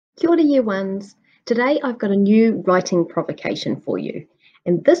Kia ora, year ones. Today I've got a new writing provocation for you,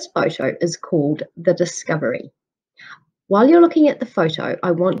 and this photo is called The Discovery. While you're looking at the photo,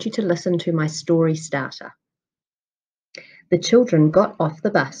 I want you to listen to my story starter. The children got off the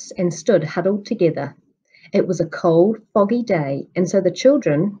bus and stood huddled together. It was a cold, foggy day, and so the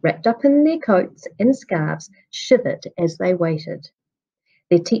children, wrapped up in their coats and scarves, shivered as they waited.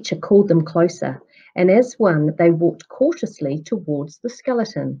 Their teacher called them closer, and as one, they walked cautiously towards the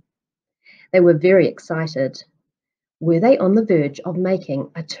skeleton. They were very excited. Were they on the verge of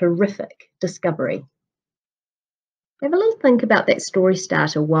making a terrific discovery? Have a little think about that story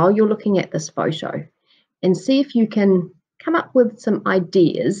starter while you're looking at this photo and see if you can come up with some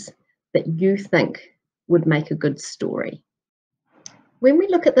ideas that you think would make a good story. When we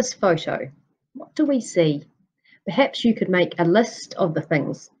look at this photo, what do we see? Perhaps you could make a list of the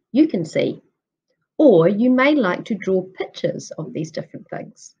things you can see, or you may like to draw pictures of these different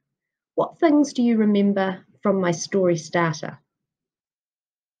things. What things do you remember from my story starter?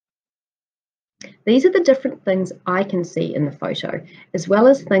 These are the different things I can see in the photo, as well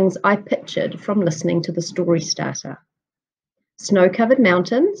as things I pictured from listening to the story starter. Snow-covered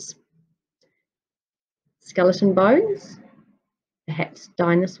mountains, skeleton bones, perhaps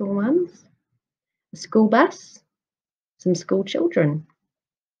dinosaur ones, a school bus, some school children.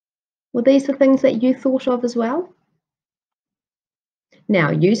 Were these the things that you thought of as well? Now,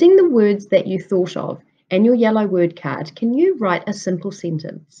 using the words that you thought of and your yellow word card, can you write a simple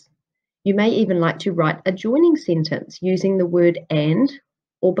sentence? You may even like to write a joining sentence using the word and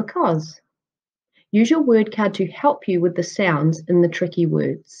or because. Use your word card to help you with the sounds in the tricky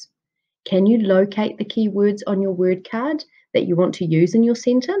words. Can you locate the key words on your word card that you want to use in your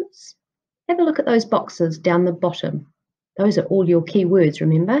sentence? Have a look at those boxes down the bottom. Those are all your key words,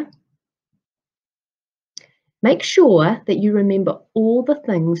 remember? Make sure that you remember all the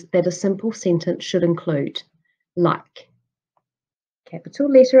things that a simple sentence should include, like capital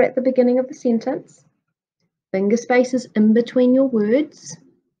letter at the beginning of the sentence, finger spaces in between your words,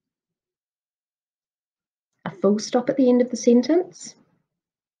 a full stop at the end of the sentence,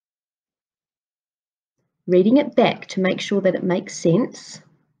 reading it back to make sure that it makes sense,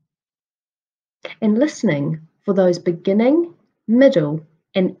 and listening for those beginning, middle,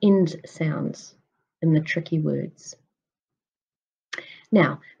 and end sounds in the tricky words.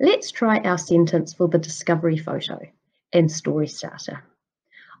 Now, let's try our sentence for the discovery photo and story starter.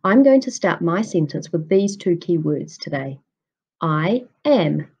 I'm going to start my sentence with these two key words today. I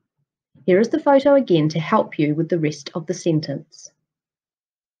am. Here is the photo again to help you with the rest of the sentence.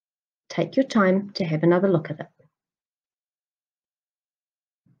 Take your time to have another look at it.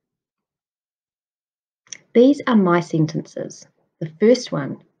 These are my sentences. The first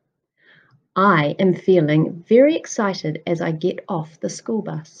one, I am feeling very excited as I get off the school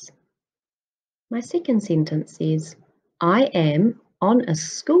bus. My second sentence says, I am on a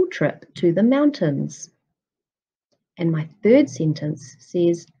school trip to the mountains. And my third sentence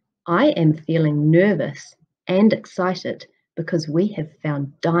says, I am feeling nervous and excited because we have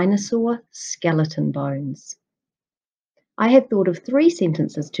found dinosaur skeleton bones. I have thought of 3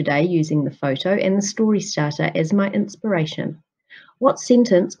 sentences today using the photo and the story starter as my inspiration. What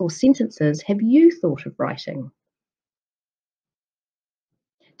sentence or sentences have you thought of writing?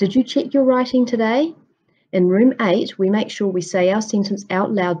 Did you check your writing today? In room 8, we make sure we say our sentence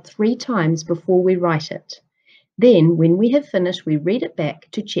out loud 3 times before we write it. Then, when we have finished, we read it back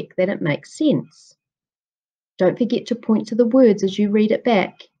to check that it makes sense. Don't forget to point to the words as you read it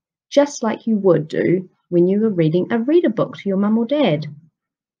back, just like you would do when you were reading a reader book to your mum or dad.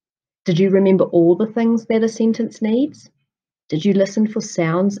 Did you remember all the things that a sentence needs? Did you listen for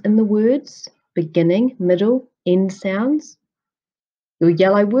sounds in the words, beginning, middle, end sounds? Your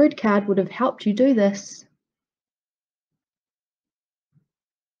yellow word card would have helped you do this.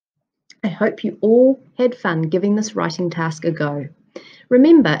 I hope you all had fun giving this writing task a go.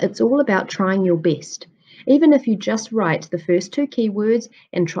 Remember, it's all about trying your best. Even if you just write the first 2 keywords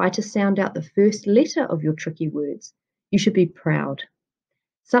and try to sound out the first letter of your tricky words, you should be proud.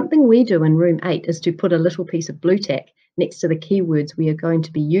 Something we do in room 8 is to put a little piece of blue tack next to the keywords we are going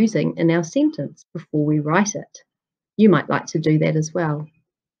to be using in our sentence before we write it. You might like to do that as well.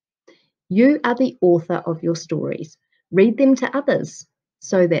 You are the author of your stories. Read them to others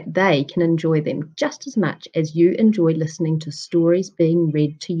so that they can enjoy them just as much as you enjoy listening to stories being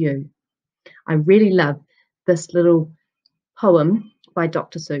read to you. I really love this little poem by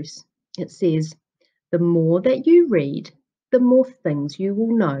Dr. Seuss. It says, the more that you read, the more things you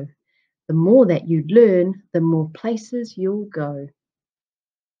will know. The more that you learn, the more places you'll go.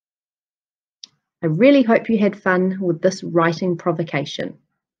 I really hope you had fun with this writing provocation.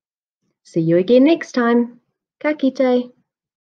 See you again next time. Ka kite.